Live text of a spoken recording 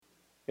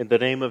In the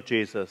name of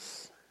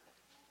Jesus,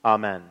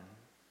 Amen.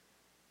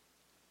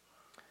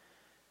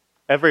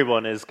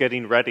 Everyone is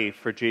getting ready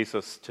for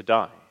Jesus to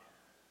die.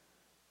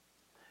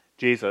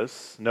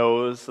 Jesus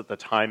knows that the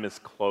time is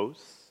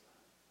close.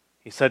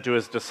 He said to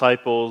his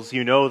disciples,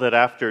 "You know that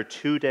after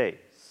 2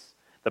 days,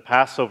 the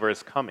Passover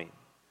is coming,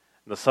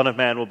 and the Son of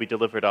Man will be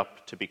delivered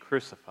up to be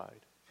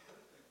crucified."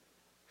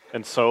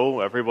 And so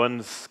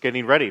everyone's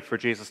getting ready for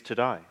Jesus to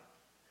die.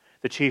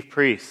 The chief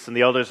priests and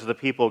the elders of the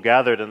people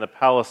gathered in the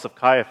palace of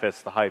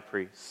Caiaphas, the high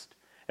priest,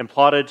 and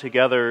plotted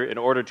together in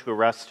order to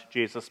arrest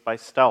Jesus by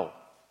stealth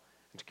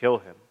and to kill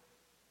him.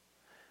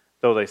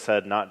 Though they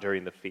said not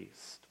during the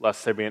feast,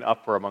 lest there be an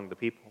uproar among the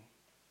people.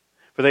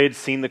 For they had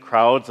seen the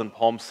crowds on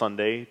Palm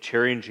Sunday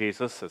cheering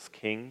Jesus as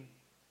king.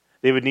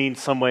 They would need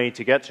some way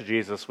to get to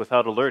Jesus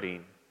without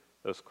alerting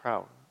those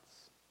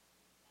crowds.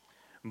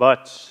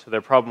 But their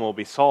problem will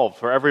be solved,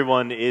 for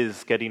everyone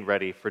is getting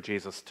ready for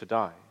Jesus to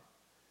die.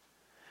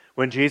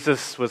 When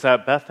Jesus was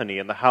at Bethany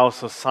in the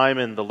house of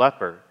Simon the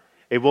leper,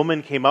 a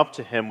woman came up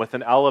to him with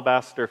an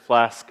alabaster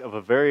flask of a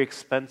very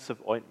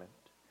expensive ointment,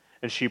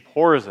 and she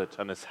pours it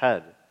on his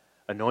head,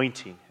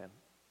 anointing him.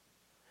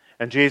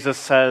 And Jesus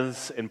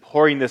says, "In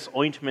pouring this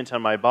ointment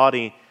on my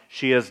body,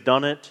 she has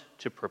done it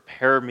to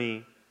prepare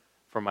me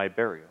for my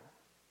burial."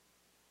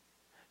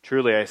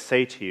 "Truly I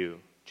say to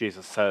you,"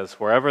 Jesus says,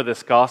 "wherever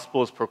this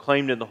gospel is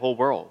proclaimed in the whole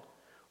world,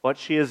 what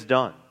she has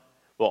done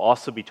will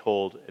also be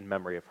told in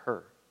memory of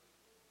her."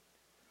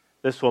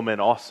 This woman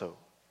also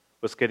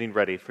was getting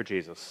ready for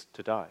Jesus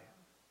to die.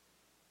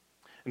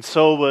 And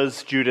so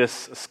was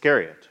Judas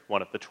Iscariot,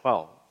 one of the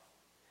 12.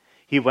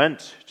 He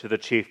went to the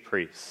chief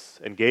priests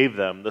and gave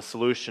them the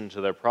solution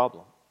to their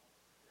problem.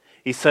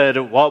 He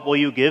said, "What will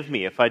you give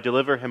me if I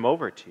deliver him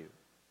over to you?"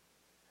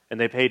 And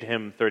they paid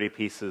him 30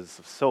 pieces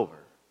of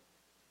silver.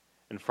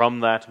 And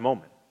from that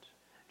moment,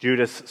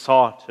 Judas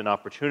sought an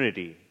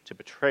opportunity to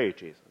betray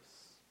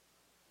Jesus.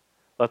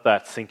 Let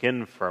that sink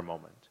in for a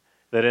moment.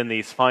 That in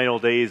these final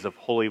days of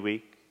Holy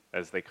Week,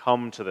 as they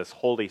come to this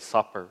holy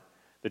supper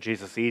that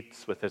Jesus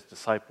eats with his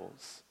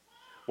disciples,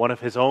 one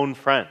of his own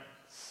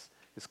friends,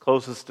 his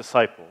closest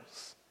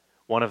disciples,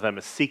 one of them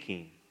is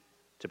seeking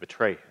to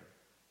betray him.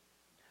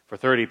 For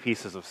 30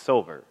 pieces of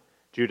silver,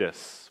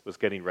 Judas was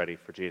getting ready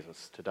for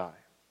Jesus to die.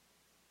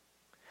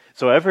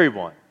 So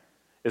everyone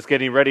is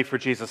getting ready for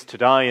Jesus to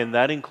die, and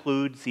that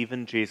includes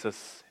even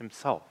Jesus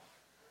himself.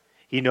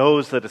 He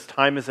knows that his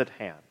time is at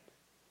hand.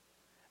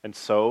 And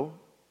so,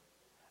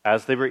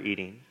 as they were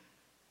eating,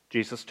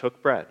 Jesus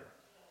took bread,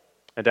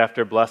 and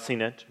after blessing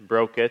it,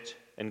 broke it,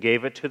 and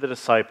gave it to the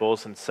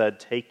disciples and said,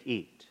 "Take,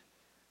 eat,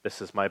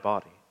 this is my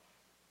body."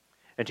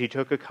 And he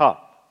took a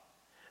cup,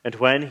 and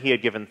when he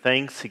had given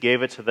thanks, he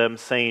gave it to them,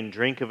 saying,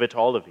 "Drink of it,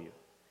 all of you,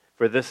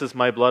 for this is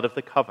my blood of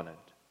the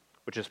covenant,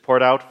 which is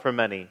poured out for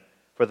many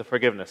for the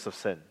forgiveness of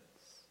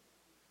sins.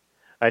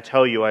 I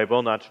tell you, I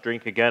will not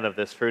drink again of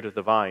this fruit of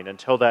the vine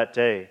until that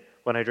day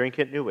when I drink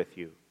it new with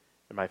you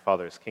in my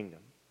Father's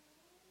kingdom."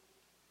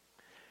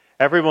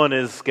 Everyone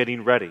is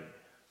getting ready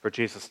for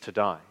Jesus to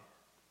die.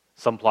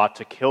 Some plot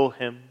to kill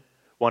him,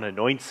 one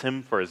anoints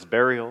him for his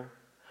burial,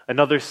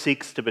 another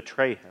seeks to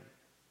betray him.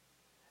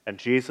 And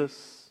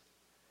Jesus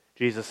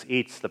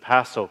eats the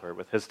Passover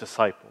with his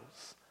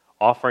disciples,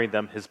 offering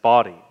them his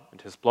body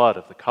and his blood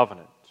of the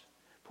covenant,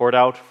 poured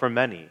out for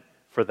many,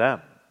 for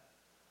them,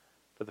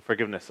 for the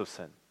forgiveness of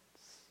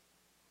sins.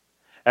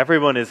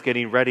 Everyone is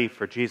getting ready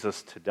for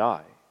Jesus to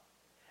die,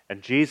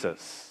 and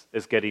Jesus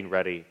is getting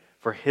ready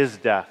for his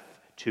death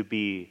to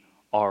be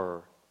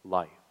our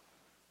life.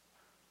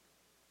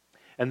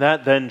 And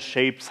that then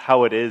shapes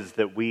how it is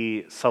that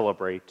we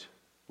celebrate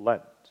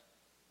Lent.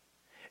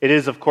 It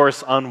is, of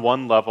course, on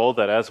one level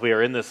that as we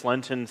are in this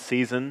Lenten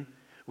season,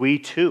 we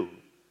too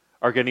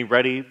are getting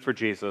ready for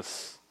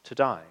Jesus to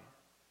die.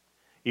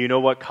 You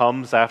know what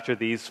comes after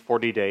these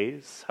 40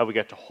 days, how we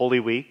get to Holy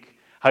Week,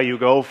 how you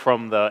go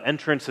from the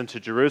entrance into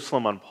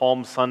Jerusalem on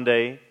Palm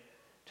Sunday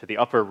to the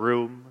upper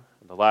room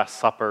and the Last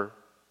Supper,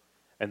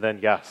 and then,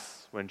 yes,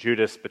 when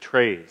Judas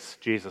betrays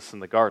Jesus in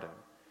the garden,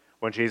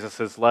 when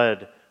Jesus is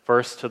led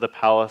first to the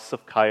palace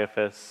of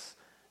Caiaphas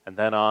and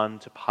then on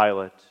to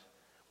Pilate,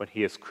 when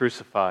he is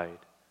crucified,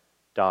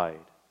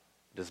 died,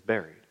 and is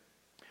buried.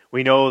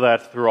 We know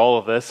that through all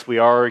of this, we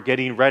are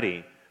getting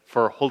ready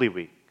for Holy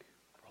Week,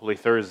 for Holy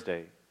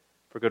Thursday,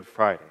 for Good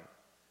Friday.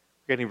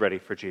 We're getting ready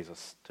for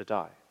Jesus to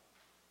die.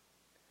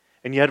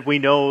 And yet we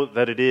know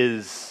that it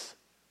is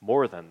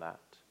more than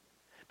that,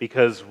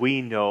 because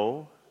we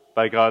know,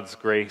 by God's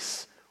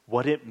grace,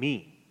 what it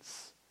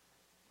means,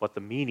 what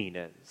the meaning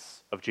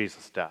is of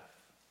Jesus' death,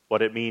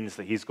 what it means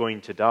that he's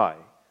going to die,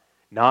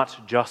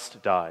 not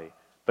just die,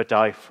 but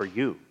die for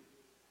you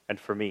and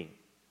for me,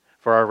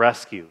 for our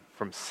rescue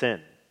from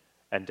sin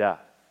and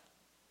death,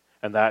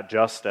 and that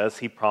just as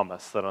he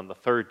promised that on the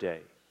third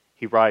day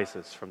he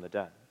rises from the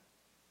dead.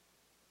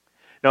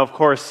 Now, of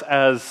course,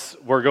 as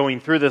we're going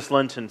through this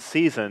Lenten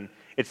season,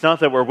 it's not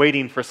that we're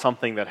waiting for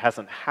something that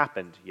hasn't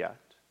happened yet,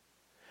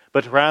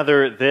 but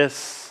rather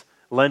this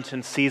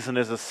Lenten season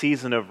is a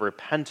season of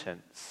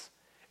repentance.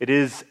 It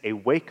is a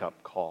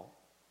wake-up call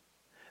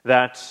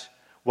That,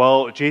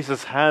 well,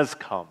 Jesus has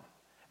come,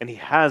 and he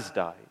has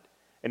died,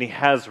 and he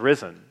has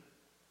risen,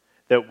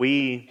 that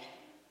we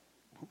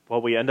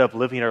end up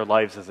living our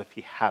lives as if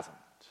he hasn't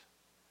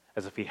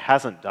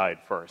died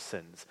for our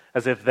sins,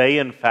 as if they,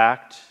 in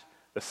fact,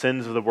 the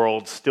sins of the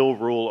world still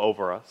rule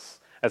over us,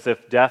 as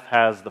if death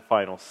has the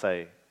final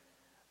say,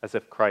 as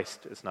if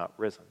Christ is not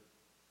risen.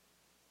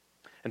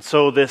 And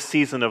so this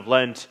season of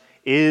Lent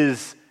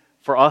is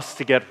for us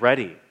to get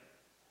ready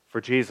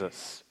for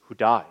Jesus, who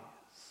dies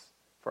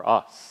for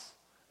us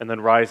and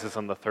then rises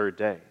on the third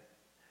day.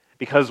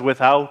 Because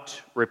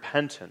without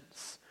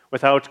repentance,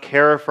 without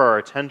care for our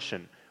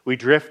attention, we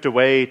drift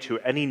away to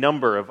any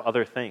number of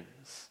other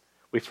things.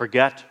 We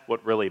forget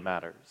what really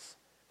matters,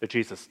 that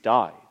Jesus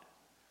died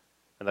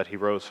and that he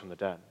rose from the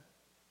dead.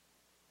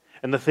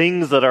 And the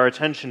things that our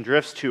attention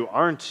drifts to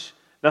aren't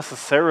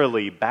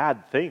necessarily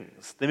bad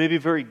things. They may be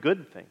very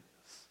good things.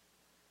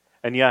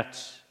 And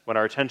yet, when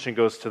our attention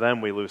goes to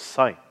them, we lose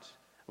sight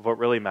of what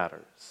really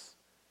matters,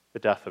 the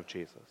death of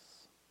Jesus.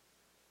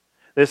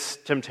 This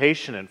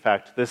temptation, in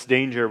fact, this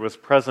danger was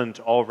present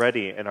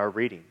already in our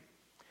reading.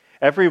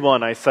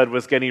 Everyone, I said,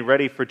 was getting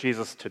ready for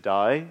Jesus to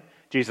die.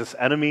 Jesus'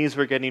 enemies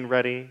were getting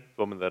ready.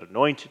 The woman that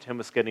anointed him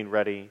was getting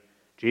ready.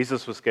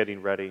 Jesus was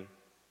getting ready.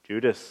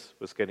 Judas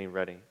was getting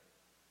ready.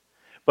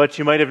 But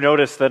you might have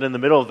noticed that in the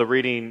middle of the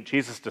reading,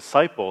 Jesus'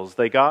 disciples,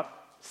 they got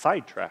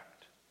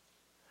sidetracked.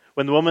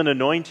 When the woman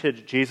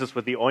anointed Jesus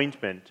with the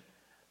ointment,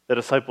 the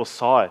disciples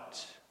saw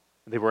it.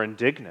 They were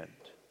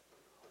indignant.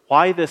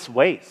 "Why this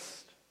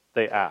waste?"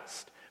 they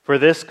asked. "For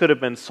this could have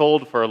been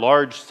sold for a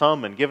large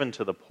sum and given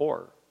to the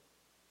poor."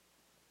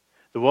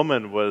 The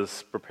woman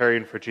was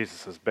preparing for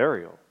Jesus'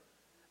 burial.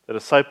 The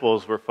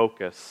disciples were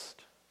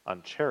focused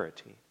on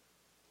charity.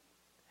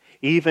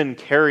 Even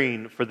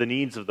caring for the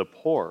needs of the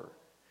poor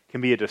can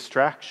be a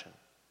distraction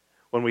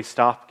when we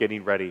stop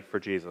getting ready for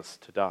Jesus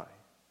to die.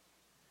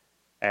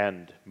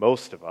 And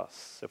most of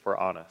us, if we're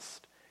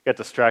honest, get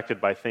distracted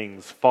by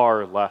things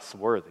far less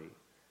worthy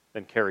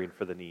than caring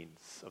for the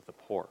needs of the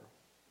poor.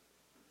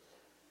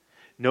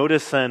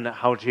 Notice then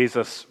how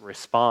Jesus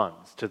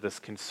responds to this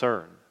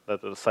concern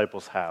that the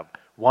disciples have.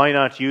 Why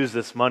not use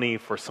this money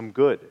for some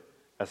good,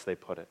 as they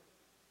put it?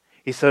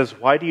 He says,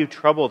 "Why do you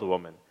trouble the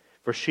woman?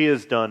 For she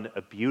has done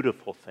a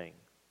beautiful thing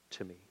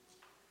to me.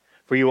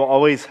 For you will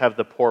always have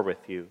the poor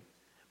with you,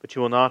 but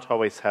you will not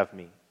always have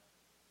me.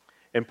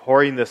 In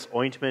pouring this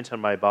ointment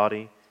on my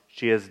body,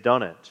 she has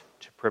done it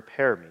to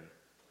prepare me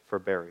for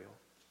burial."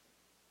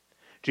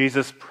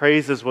 Jesus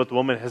praises what the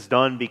woman has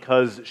done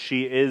because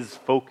she is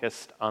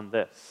focused on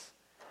this,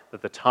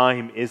 that the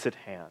time is at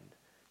hand.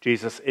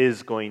 Jesus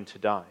is going to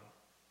die.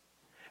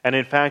 And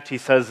in fact, he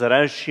says that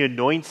as she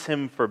anoints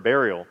him for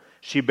burial,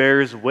 she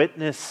bears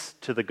witness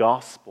to the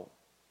gospel.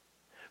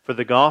 For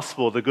the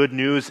gospel, the good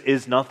news,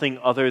 is nothing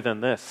other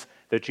than this,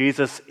 that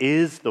Jesus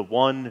is the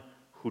one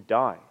who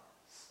dies.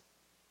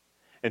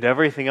 And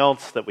everything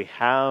else that we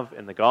have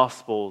in the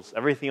Gospels,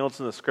 everything else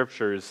in the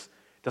Scriptures,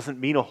 doesn't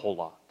mean a whole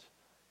lot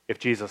if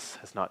Jesus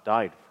has not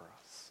died for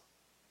us.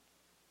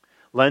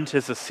 Lent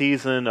is a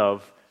season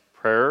of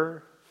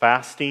prayer,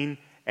 fasting,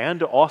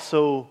 and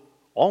also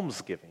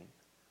almsgiving,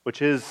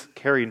 which is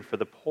caring for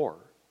the poor.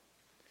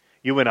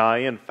 You and I,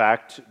 in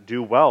fact,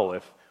 do well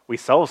if we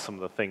sell some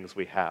of the things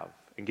we have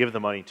and give the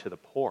money to the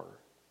poor.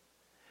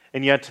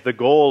 And yet the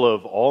goal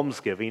of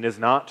almsgiving is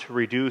not to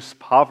reduce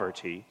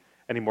poverty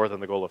any more than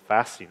the goal of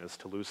fasting is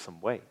to lose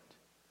some weight.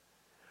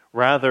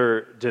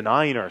 Rather,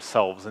 denying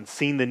ourselves and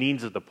seeing the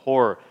needs of the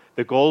poor,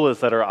 the goal is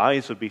that our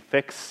eyes would be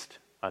fixed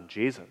on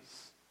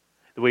Jesus.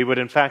 That we would,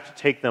 in fact,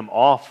 take them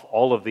off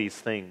all of these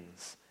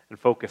things and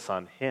focus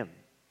on him.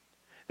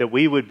 That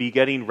we would be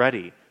getting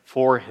ready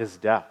for his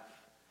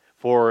death,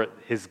 for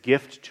his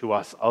gift to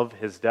us of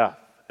his death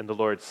and the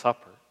Lord's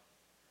Supper.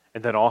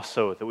 And then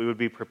also that we would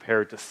be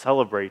prepared to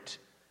celebrate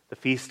the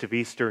Feast of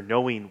Easter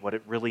knowing what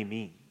it really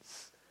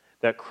means,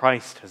 that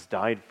Christ has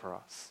died for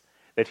us,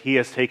 that he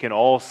has taken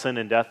all sin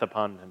and death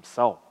upon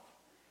himself,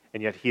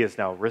 and yet he is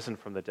now risen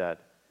from the dead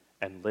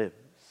and lives.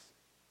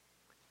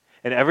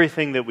 And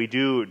everything that we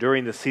do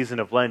during the season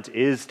of Lent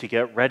is to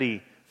get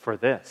ready for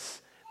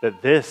this,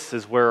 that this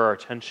is where our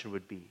attention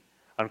would be,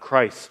 on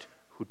Christ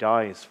who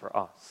dies for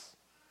us.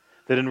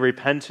 That in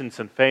repentance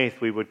and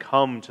faith we would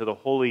come to the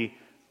Holy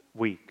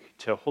Week,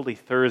 to Holy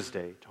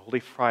Thursday, to Holy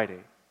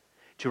Friday,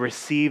 to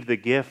receive the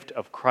gift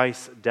of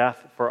Christ's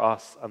death for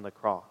us on the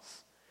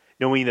cross,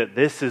 knowing that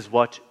this is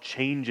what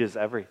changes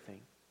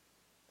everything.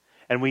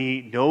 And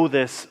we know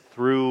this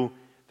through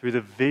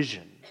the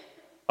vision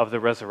of the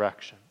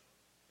resurrection.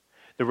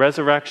 The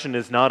resurrection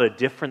is not a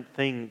different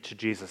thing to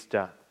Jesus'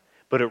 death,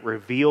 but it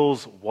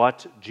reveals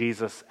what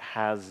Jesus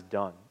has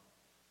done.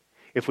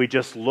 If we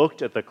just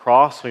looked at the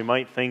cross, we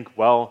might think,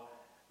 well,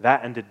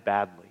 that ended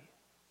badly.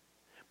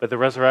 But the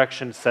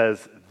resurrection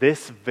says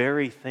this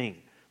very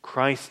thing,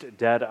 Christ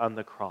dead on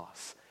the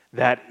cross,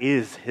 that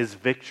is his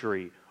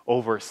victory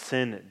over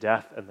sin,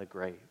 death, and the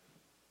grave.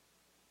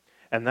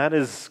 And that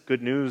is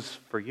good news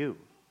for you.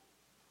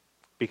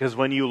 Because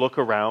when you look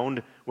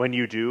around, when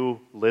you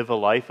do live a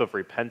life of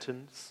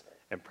repentance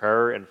and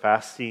prayer and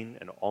fasting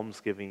and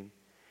almsgiving,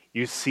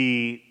 you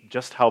see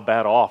just how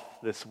bad off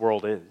this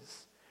world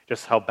is,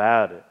 just how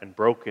bad and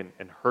broken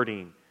and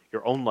hurting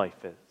your own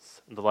life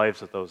is and the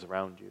lives of those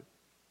around you.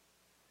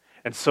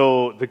 And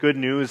so the good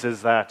news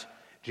is that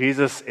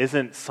Jesus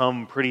isn't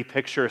some pretty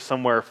picture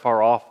somewhere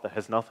far off that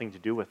has nothing to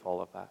do with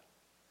all of that.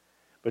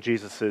 But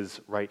Jesus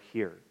is right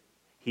here.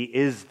 He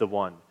is the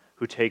one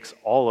who takes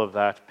all of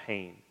that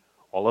pain,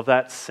 all of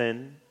that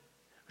sin,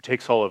 who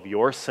takes all of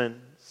your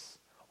sins,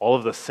 all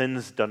of the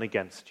sins done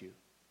against you,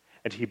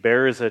 and he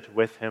bears it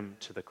with him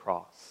to the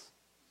cross.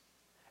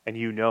 And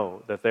you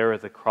know that there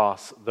at the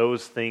cross,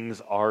 those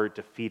things are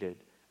defeated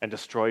and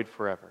destroyed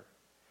forever,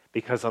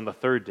 because on the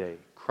third day,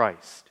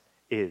 Christ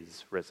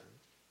is risen.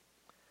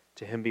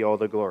 To him be all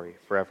the glory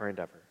forever and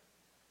ever.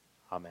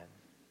 Amen.